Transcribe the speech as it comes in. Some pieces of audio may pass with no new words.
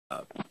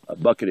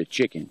bucket of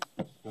chicken.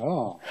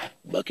 Oh.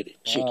 Bucket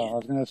of chicken. I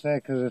was going to say,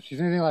 because if she's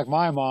anything like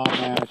my mom,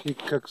 man, she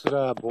cooks it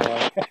up,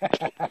 boy.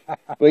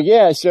 But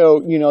yeah,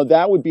 so, you know,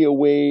 that would be a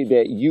way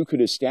that you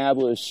could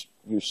establish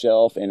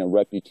yourself and a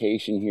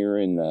reputation here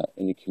in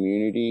the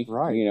community,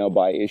 right? You know,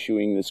 by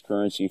issuing this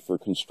currency for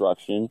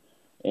construction,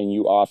 and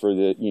you offer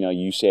the, you know,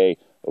 you say,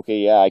 okay,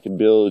 yeah, I can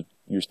build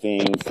your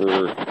thing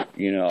for,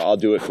 you know, I'll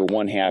do it for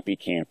one happy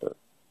camper.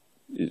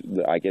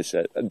 I guess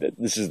that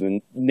this is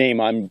the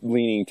name I'm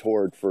leaning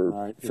toward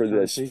for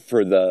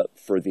the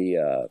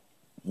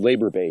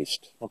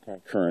labor-based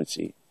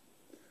currency,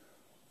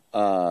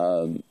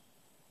 or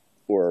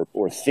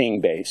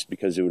thing-based,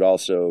 because it would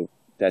also,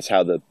 that's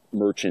how the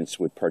merchants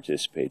would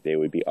participate. They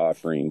would be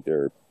offering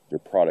their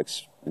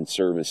products and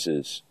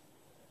services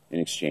in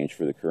exchange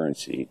for the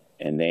currency,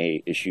 and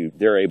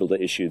they're able to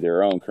issue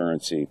their own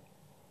currency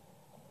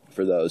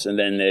for those, and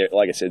then they,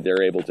 like I said,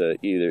 they're able to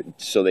either,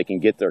 so they can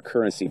get their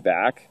currency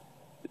back.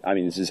 I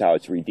mean, this is how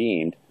it's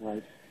redeemed.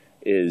 Right.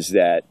 Is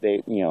that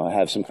they, you know,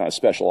 have some kind of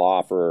special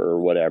offer or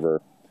whatever,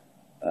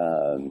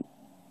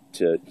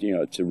 to, you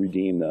know, to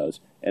redeem those.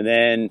 And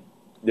then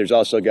there's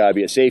also got to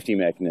be a safety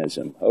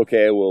mechanism.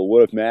 Okay, well,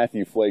 what if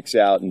Matthew flakes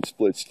out and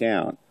splits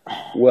town?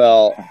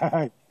 Well,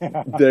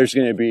 there's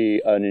going to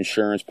be an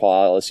insurance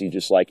policy,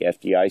 just like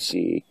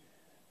FDIC,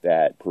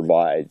 that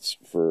provides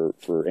for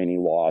any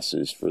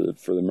losses for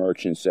the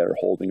merchants that are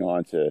holding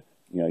on to,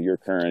 you know, your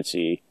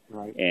currency,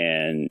 right?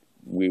 And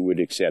we would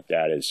accept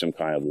that as some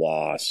kind of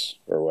loss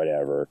or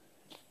whatever.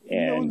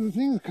 And you know, the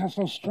thing that's kind of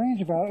so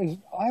strange about it is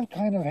I've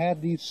kind of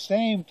had these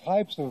same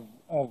types of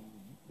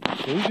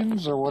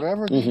visions or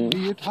whatever that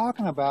you're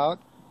talking about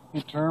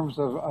in terms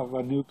of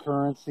a new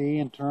currency,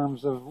 in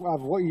terms of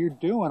what you're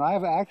doing.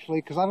 I've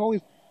actually, because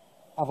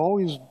I've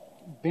always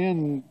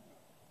been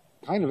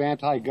kind of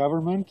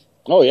anti-government.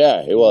 Oh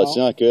yeah, well, it's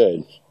not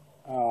good.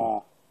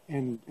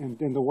 In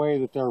the way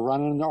that they're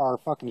running our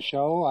fucking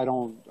show, I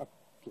don't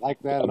like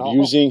that at all.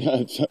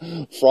 Abusing,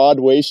 fraud,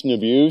 waste, and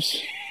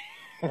abuse.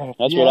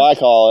 That's what I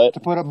call it. To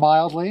put it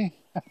mildly.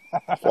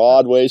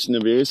 Fraud, waste, and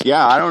abuse.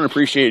 Yeah, I don't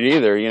appreciate it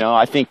either. You know,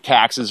 I think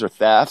taxes are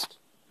theft,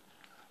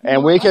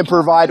 and we can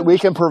provide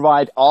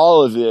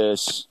all of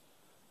this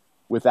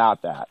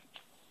without that.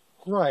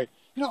 Right.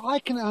 You know, I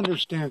can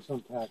understand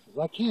some taxes.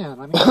 I can.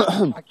 I mean,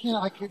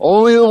 I can.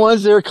 Only the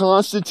ones that are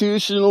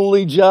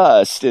constitutionally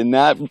just, and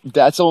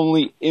that's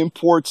only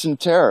imports and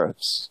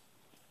tariffs.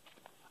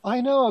 I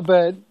know,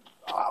 but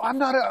I'm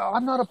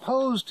not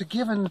opposed to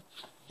giving.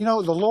 You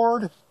know, the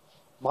Lord,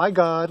 my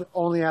God,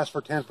 only asks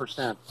for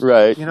 10%.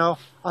 Right. You know,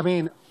 I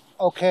mean,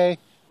 okay,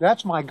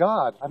 that's my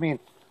God. I mean,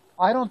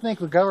 I don't think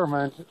the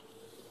government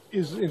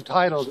is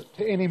entitled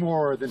to any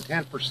more than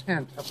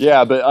 10%.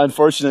 Yeah, but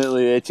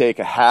unfortunately, they take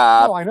a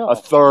half, a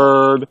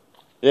third.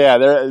 Yeah,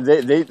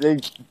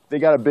 they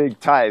got a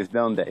big tithe,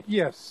 don't they?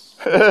 Yes.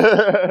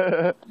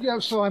 Yeah.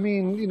 So I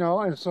mean, you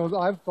know, and so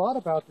I've thought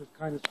about this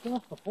kind of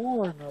stuff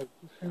before, and it's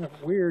kind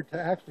of weird to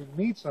actually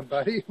meet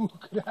somebody who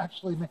could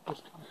actually make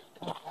this kind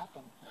of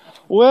happen.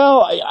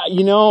 Well,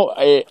 you know,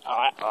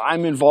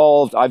 I'm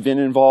involved. I've been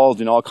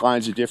involved in all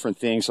kinds of different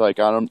things, like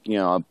you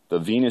know, the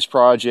Venus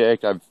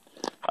Project.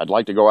 I'd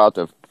like to go out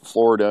to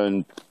Florida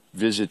and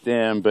visit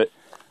them, but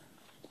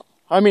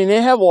I mean,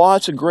 they have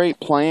lots of great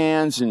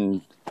plans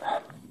and,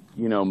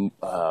 you know,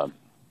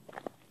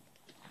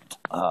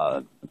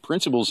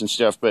 principles and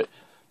stuff, but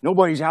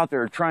nobody's out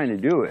there trying to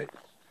do it.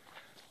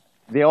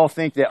 They all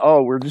think that,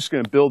 oh, we're just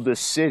going to build this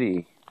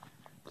city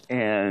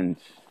and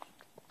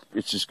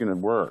it's just going to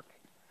work.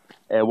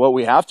 And what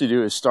we have to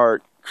do is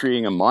start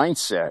creating a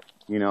mindset,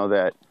 you know,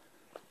 that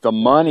the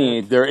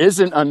money, there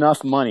isn't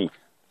enough money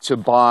to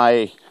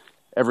buy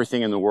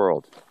everything in the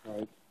world.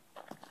 Right.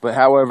 But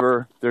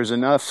however, there's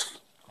enough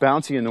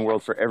bounty in the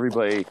world for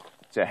everybody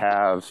to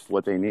have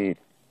what they need.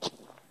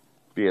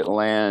 Be it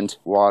land,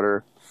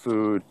 water,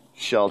 food,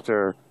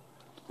 shelter.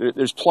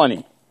 There's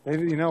plenty.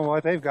 You know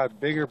what? They've got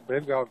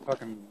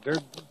fucking,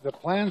 the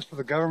plans for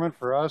the government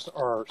for us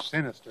are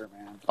sinister,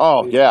 man.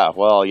 Oh, yeah.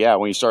 Well, yeah,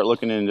 when you start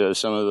looking into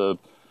some of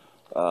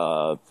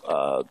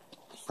the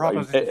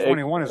Proposition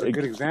 21 is a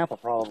good example,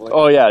 probably.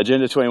 Oh, yeah,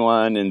 Agenda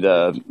 21 and,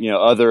 you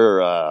know,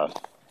 other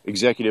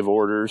executive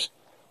orders,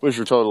 which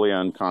are totally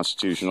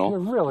unconstitutional. It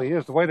really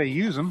is, the way they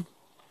use them.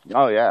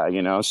 Oh, yeah,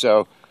 you know,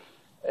 so,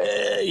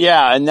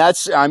 yeah, and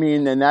that's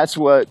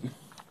what,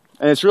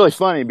 and it's really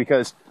funny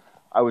because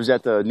I was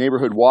at the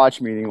Neighborhood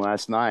Watch meeting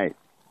last night,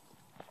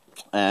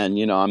 and,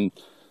 you know,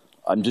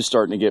 I'm just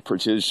starting to get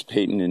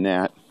participating in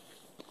that,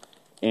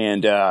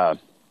 and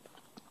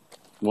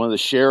one of the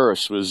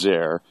sheriffs was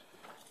there.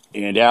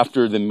 And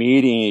after the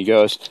meeting, he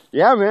goes,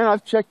 yeah, man,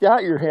 I've checked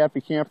out your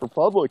Happy Camper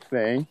Public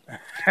thing.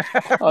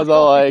 I was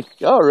all like,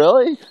 oh,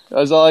 really? I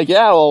was all like,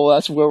 yeah, well,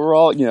 that's what we're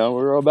all, you know,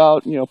 we're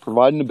about, you know,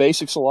 providing the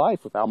basics of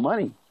life without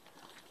money. And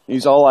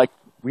he's all like,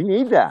 we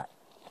need that.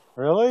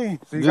 Really?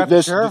 So you got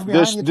the sheriff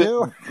behind you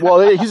too?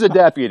 Well, he's a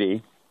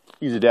deputy.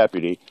 He's a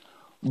deputy.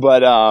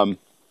 But,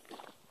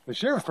 the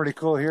sheriff's pretty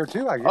cool here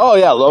too, I guess. Oh,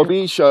 yeah,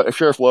 Lope,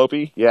 Sheriff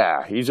Lope.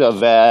 Yeah, he's a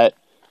vet.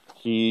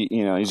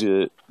 You know,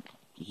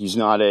 he's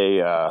not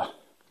a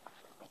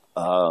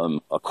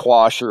a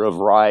quasher of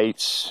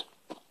rights,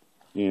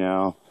 you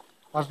know.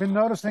 I've been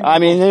noticing. I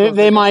mean,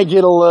 they might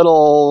get a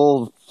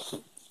little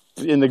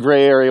in the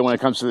gray area when it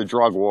comes to the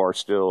drug war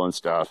still and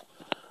stuff.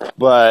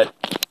 But,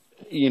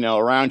 you know,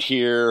 around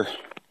here,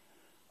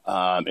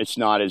 it's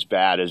not as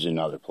bad as in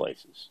other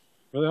places.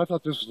 Really, I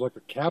thought this was like the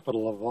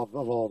capital of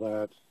all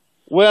that.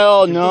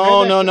 Well,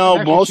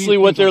 no. Mostly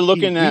what they're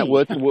looking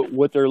TV. at,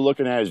 what they're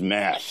looking at is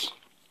meth.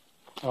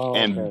 Oh,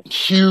 And okay.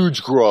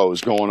 huge grows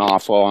going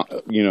off on,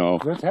 you know.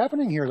 What's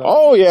happening here, though?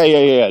 Oh,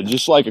 yeah.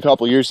 Just like a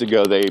couple years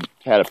ago, they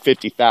had a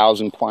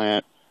 50,000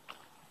 plant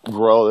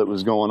grow that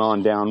was going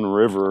on down the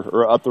river,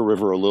 or up the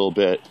river a little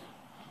bit.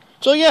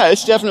 So, yeah,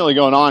 it's definitely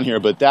going on here,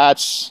 but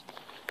that's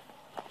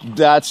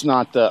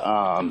not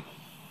the,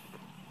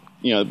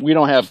 you know, we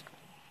don't have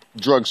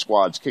drug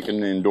squads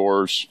kicking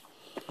indoors.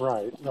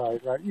 Right.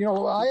 You know,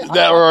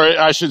 Or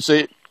I should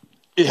say,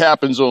 it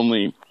happens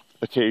only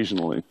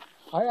occasionally.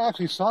 I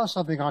actually saw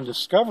something on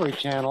Discovery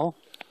Channel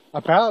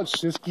about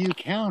Siskiyou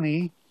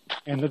County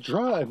and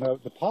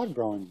the pod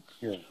growing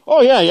here.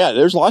 Oh, yeah.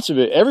 There's lots of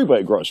it.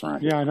 Everybody grows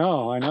around here. Yeah, I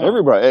know.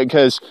 Everybody,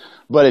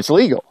 but it's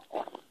legal.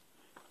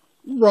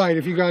 Right.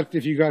 If you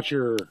got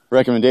your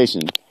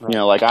Recommendation, Right. you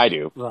know, like I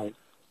do. right.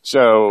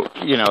 So,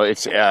 you know,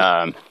 it's,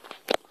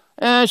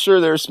 sure,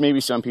 there's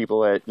maybe some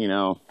people that, you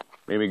know,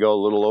 maybe go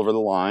a little over the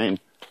line,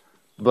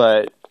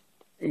 but,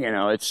 you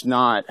know, it's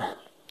not,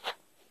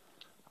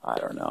 I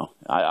don't know.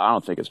 I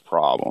don't think it's a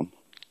problem,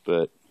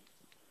 but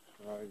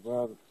Right.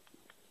 Well,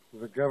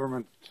 the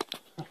government.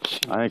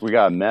 I think we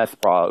got a meth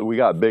problem. We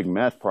got a big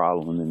meth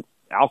problem and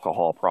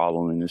alcohol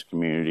problem in this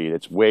community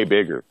that's way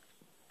bigger.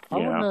 I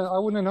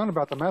wouldn't have known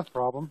about the meth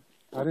problem.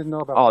 I didn't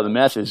know about. Oh, the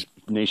meth is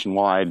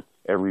nationwide.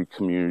 Every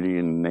community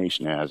in the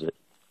nation has it,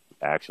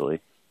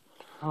 actually.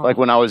 Oh. Like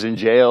when I was in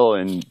jail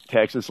in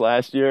Texas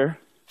last year,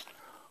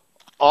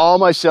 all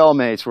my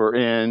cellmates were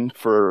in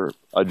for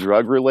a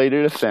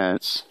drug-related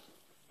offense.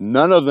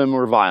 None of them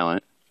were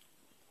violent,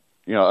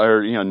 you know,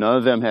 or, you know, none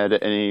of them had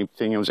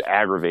anything that was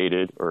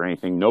aggravated or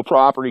anything. No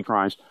property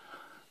crimes.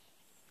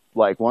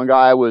 Like one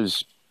guy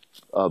was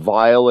a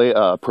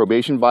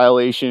probation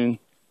violation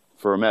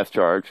for a meth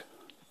charge.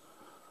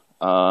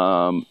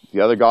 The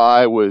other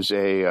guy was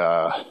it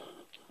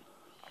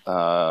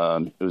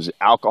was an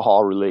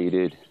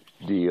alcohol-related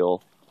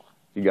deal.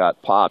 He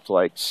got popped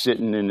like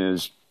sitting in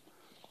his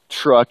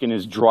truck in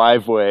his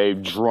driveway,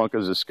 drunk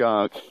as a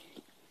skunk.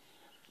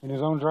 In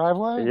his own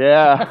driveway?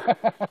 Yeah.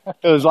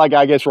 It was like,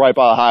 I guess, right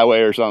by the highway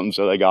or something,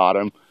 so they got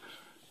him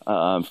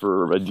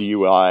for a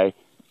DUI.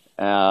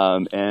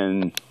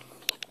 And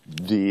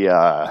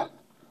the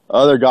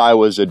other guy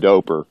was a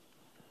doper.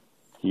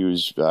 He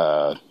was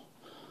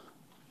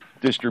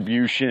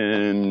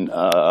distribution,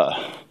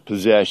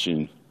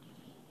 possession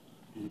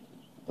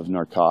of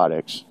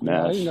narcotics,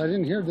 Yeah, meth. I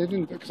didn't hear. They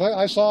didn't, because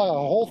I saw a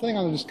whole thing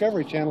on the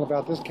Discovery Channel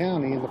about this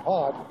county in the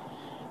pod,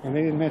 and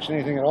they didn't mention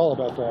anything at all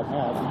about that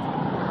meth.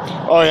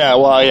 Oh yeah,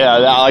 well yeah,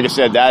 like I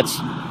said, that's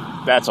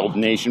a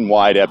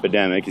nationwide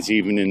epidemic. It's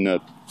even in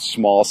the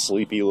small,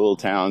 sleepy little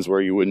towns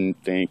where you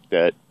wouldn't think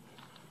that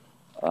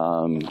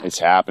it's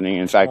happening.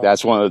 In fact, that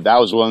was one of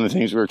the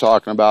things we were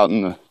talking about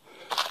in the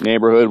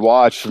neighborhood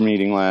watch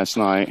meeting last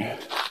night.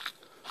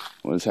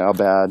 Was how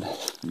bad,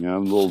 you know,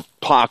 little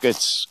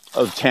pockets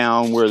of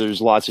town where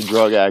there's lots of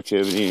drug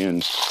activity,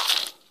 and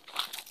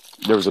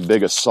there was a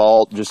big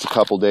assault just a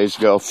couple days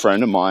ago. A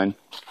friend of mine,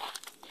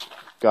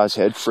 guy's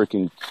head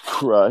freaking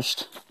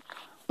crushed.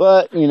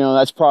 But, you know,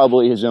 that's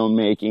probably his own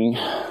making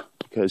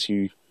because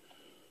he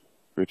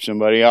ripped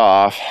somebody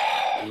off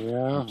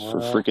for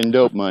freaking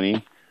dope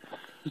money.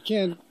 You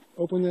can't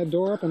open that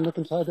door up and look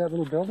inside that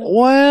little building?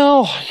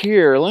 Well,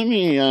 here, let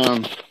me